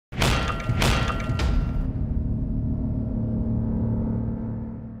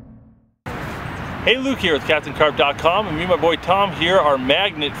Hey, Luke here with CaptainCarp.com, and me and my boy Tom here are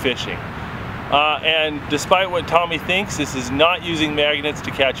magnet fishing. And despite what Tommy thinks, this is not using magnets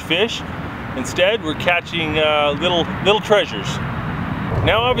to catch fish. Instead, we're catching little treasures.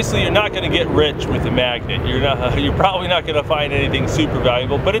 Now, obviously, you're not going to get rich with a magnet. You're probably not going to find anything super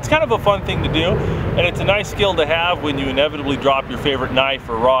valuable, but it's kind of a fun thing to do, and it's a nice skill to have when you inevitably drop your favorite knife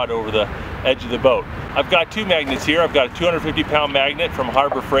or rod over the edge of the boat. I've got two magnets here. I've got a 250-pound magnet from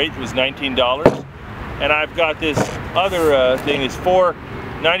Harbor Freight. It was $19. And I've got this other thing, is four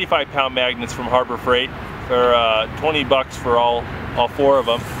 95-pound magnets from Harbor Freight for 20 bucks for all four of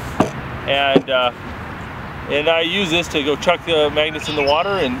them. And I use this to go chuck the magnets in the water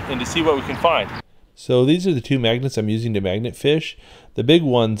and to see what we can find. So these are the two magnets I'm using to magnet fish. The big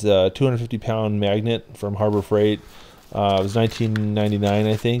one's a 250-pound magnet from Harbor Freight. It was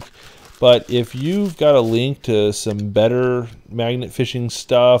 $19.99, I think. But if you've got a link to some better magnet fishing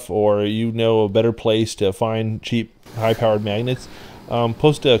stuff, or you know a better place to find cheap, high-powered magnets,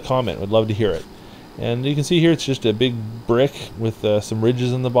 post a comment. I'd love to hear it. And you can see here it's just a big brick with some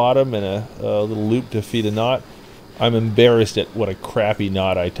ridges on the bottom and a little loop to feed a knot. I'm embarrassed at what a crappy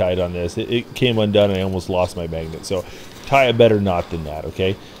knot I tied on this. It came undone and I almost lost my magnet. So tie a better knot than that,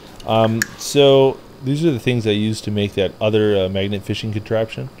 okay? So these are the things I used to make that other magnet fishing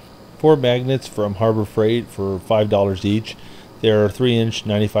contraption. 4 magnets from Harbor Freight for $5 each. They're 3-inch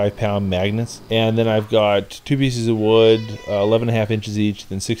 95-pound magnets. And then I've got 2 pieces of wood, 11.5 inches each,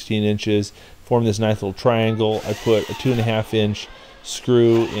 then 16 inches. Form this nice little triangle. I put a 2.5-inch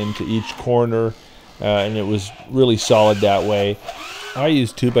screw into each corner, and it was really solid that way. I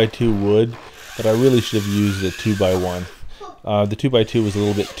used 2x2 wood, but I really should have used a 2x1. The 2x2 was a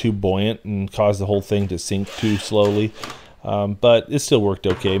little bit too buoyant and caused the whole thing to sink too slowly. But it still worked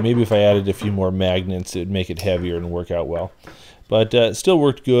okay. Maybe if I added a few more magnets, it would make it heavier and work out well. But it still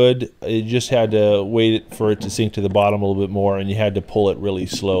worked good. You just had to wait for it to sink to the bottom a little bit more, and you had to pull it really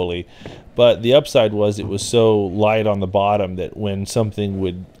slowly. But the upside was it was so light on the bottom that when something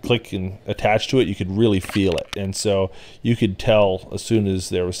would click and attach to it, you could really feel it. And so you could tell as soon as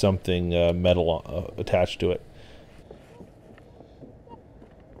there was something metal attached to it.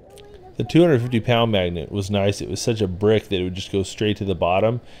 The 250-pound magnet was nice. It was such a brick that it would just go straight to the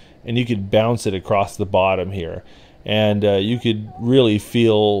bottom, and you could bounce it across the bottom here. And you could really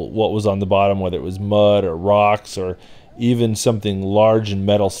feel what was on the bottom, whether it was mud or rocks or even something large and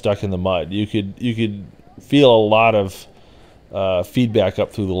metal stuck in the mud. You could feel a lot of feedback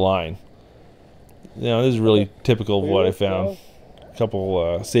up through the line. You know, this is really typical of what I found. A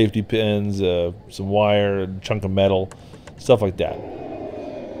couple safety pins, some wire, a chunk of metal, stuff like that.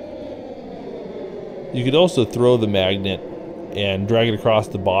 You could also throw the magnet and drag it across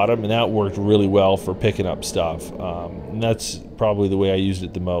the bottom, and that worked really well for picking up stuff. And that's probably the way I used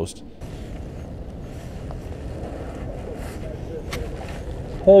it the most.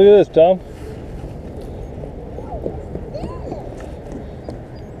 Oh, look at this, Tom.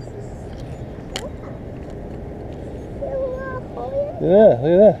 Yeah,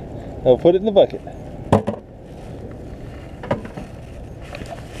 look at that. Now put it in the bucket.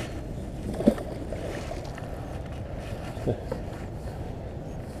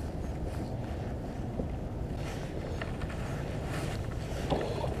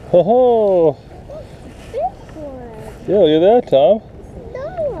 Oh, yeah, look at that, Tom.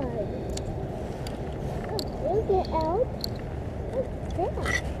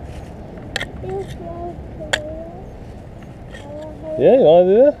 Yeah, you want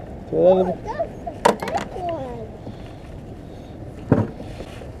to do that? Throw that in the... That's the big one.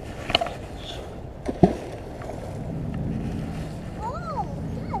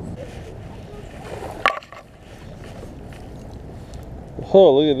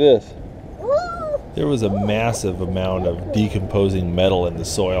 Oh, look at this. There was a massive amount of decomposing metal in the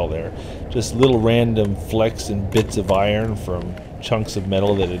soil there. Just little random flecks and bits of iron from chunks of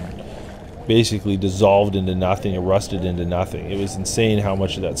metal that had basically dissolved into nothing and rusted into nothing. It was insane how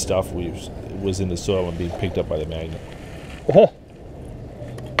much of that stuff was in the soil and being picked up by the magnet.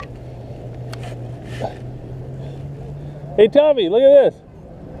 Hey Tommy, look at this.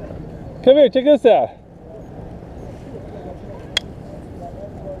 Come here, check this out.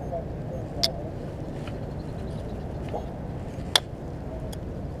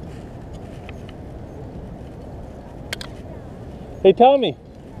 Hey Tommy.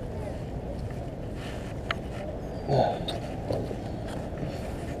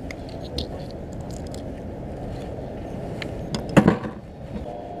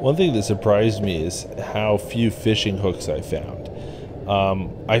 One thing that surprised me is how few fishing hooks I found.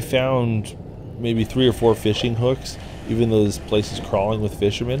 I found maybe 3 or 4 fishing hooks, even though this place is crawling with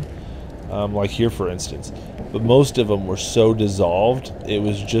fishermen. like here for instance. But most of them were so dissolved, it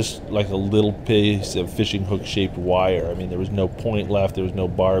was just like a little piece of fishing hook shaped wire. I mean, there was no point left, there was no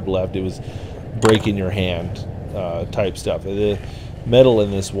barb left, it was breaking your hand type stuff. The metal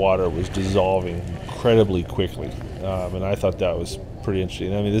in this water was dissolving incredibly quickly, and I thought that was pretty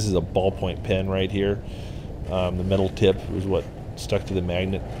interesting. I mean, this is a ballpoint pen right here. The metal tip was what stuck to the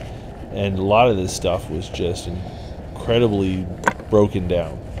magnet, and a lot of this stuff was just incredibly broken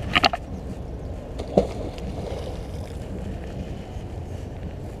down.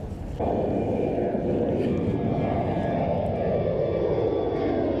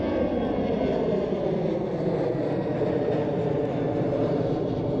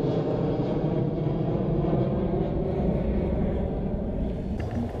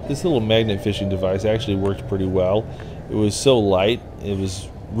 This little magnet fishing device actually worked pretty well. It was so light, it was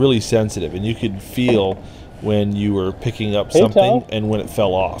really sensitive, and you could feel when you were picking up something and when it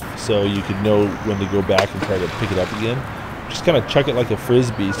fell off. So you could know when to go back and try to pick it up again. Just kind of chuck it like a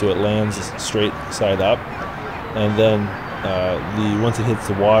frisbee so it lands straight side up. And then once it hits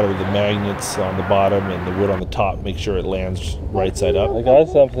the water, the magnets on the bottom and the wood on the top make sure it lands right side up. I got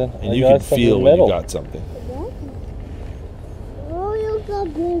something. And you can feel when you got something.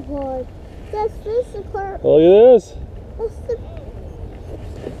 Big one. That's this part. Look at this. That's the.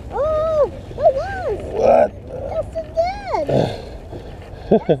 Oh, it was. What? That's the dead.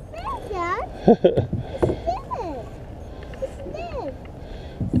 That's dead, Dad. It's dead. It's dead.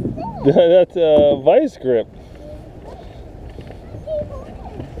 It's dead. That's a vice grip.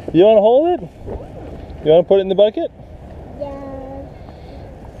 You want to hold it? You want to put it in the bucket? Yeah.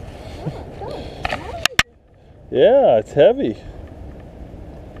 Oh, yeah, it's heavy.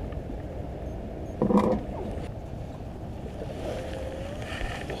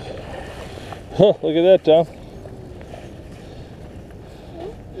 Huh, look at that, Tom.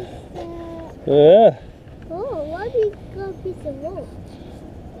 Yeah. Oh, what is a piece of wood?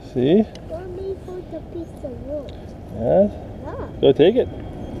 See? What is a piece of wood? Yeah. Ah. Go take it.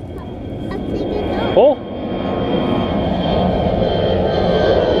 I'll take it out. Pull.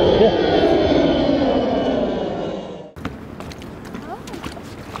 Yeah.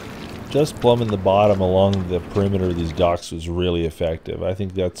 Just plumbing the bottom along the perimeter of these docks was really effective. I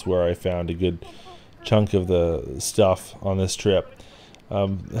think that's where I found a good chunk of the stuff on this trip. How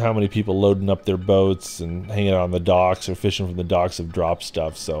many people loading up their boats and hanging out on the docks or fishing from the docks have dropped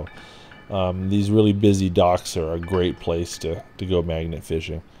stuff. So these really busy docks are a great place to go magnet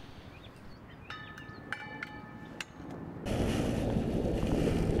fishing.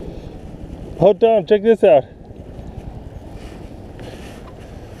 Hold on, check this out.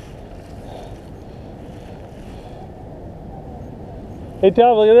 Hey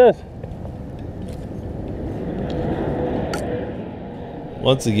Tom, look at this.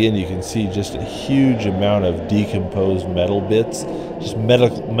 Once again, you can see just a huge amount of decomposed metal bits, just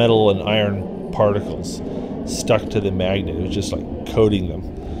metal and iron particles stuck to the magnet. It was just like coating them.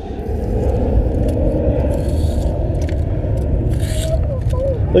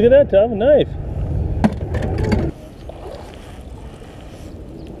 Look at that, Tom, a knife.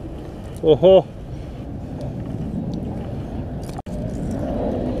 Oh.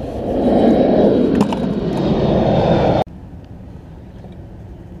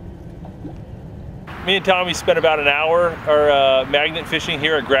 Me and Tommy spent about an hour magnet fishing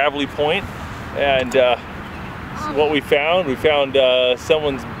here at Gravelly Point, and what we found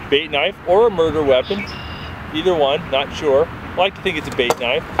someone's bait knife or a murder weapon, either one, not sure. I like to think it's a bait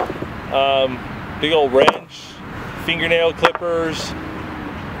knife. Big old wrench, fingernail clippers,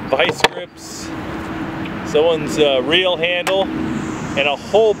 vice grips, someone's reel handle, and a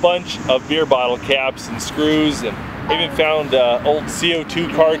whole bunch of beer bottle caps and screws, and even found old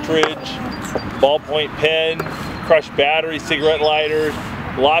CO2 cartridge, ballpoint pen, crushed battery, cigarette lighters,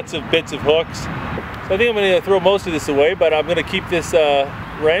 lots of bits of hooks. So I think I'm going to throw most of this away, but I'm going to keep this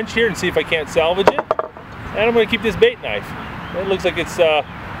wrench here and see if I can't salvage it. And I'm going to keep this bait knife. It looks like it's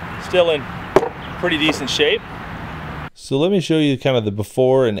still in pretty decent shape. So let me show you kind of the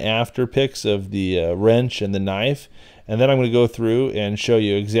before and after pics of the wrench and the knife, and then I'm going to go through and show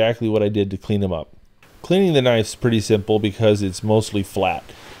you exactly what I did to clean them up. Cleaning the knife's pretty simple because it's mostly flat.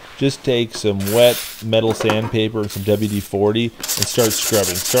 Just take some wet metal sandpaper and some WD-40 and start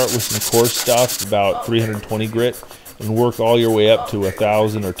scrubbing. Start with some coarse stuff, about 320 grit, and work all your way up to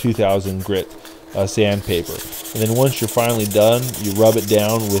 1,000 or 2,000 grit sandpaper. And then once you're finally done, you rub it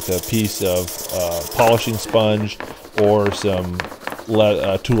down with a piece of polishing sponge or some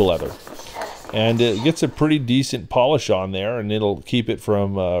tool leather. And it gets a pretty decent polish on there, and it'll keep it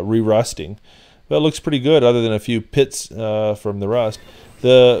from re-rusting. but it looks pretty good other than a few pits from the rust.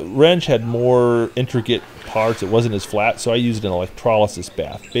 The wrench had more intricate parts. It wasn't as flat, so I used an electrolysis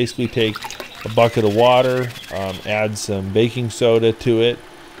bath. Basically take a bucket of water, add some baking soda to it,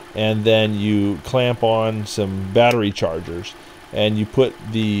 and then you clamp on some battery chargers, and you put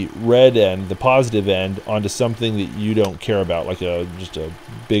the red end, the positive end, onto something that you don't care about, like just a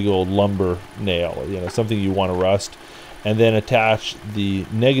big old lumber nail, something you want to rust, and then attach the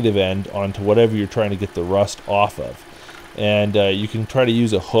negative end onto whatever you're trying to get the rust off of. And you can try to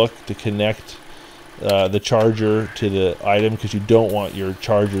use a hook to connect the charger to the item, because you don't want your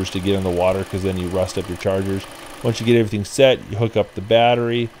chargers to get in the water, because then you rust up your chargers. Once you get everything set, you hook up the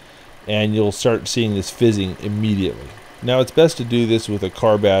battery, and you'll start seeing this fizzing immediately. Now, it's best to do this with a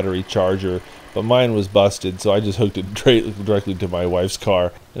car battery charger, but mine was busted, so I just hooked it directly to my wife's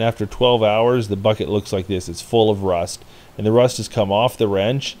car. And after 12 hours, the bucket looks like this. It's full of rust, and the rust has come off the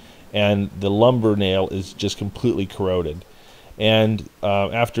wrench, and the lumber nail is just completely corroded. And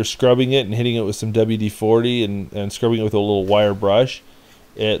after scrubbing it and hitting it with some WD-40 and scrubbing it with a little wire brush,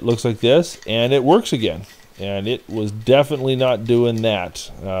 it looks like this, and it works again. And it was definitely not doing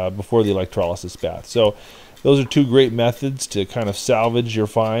that before the electrolysis bath. So those are two great methods to kind of salvage your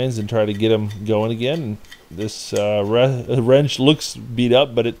finds and try to get them going again. And this wrench looks beat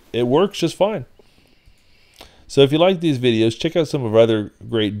up, but it works just fine. So if you like these videos, check out some of our other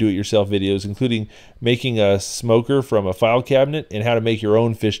great do-it-yourself videos, including making a smoker from a file cabinet and how to make your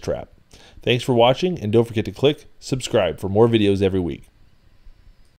own fish trap. Thanks for watching, and don't forget to click subscribe for more videos every week.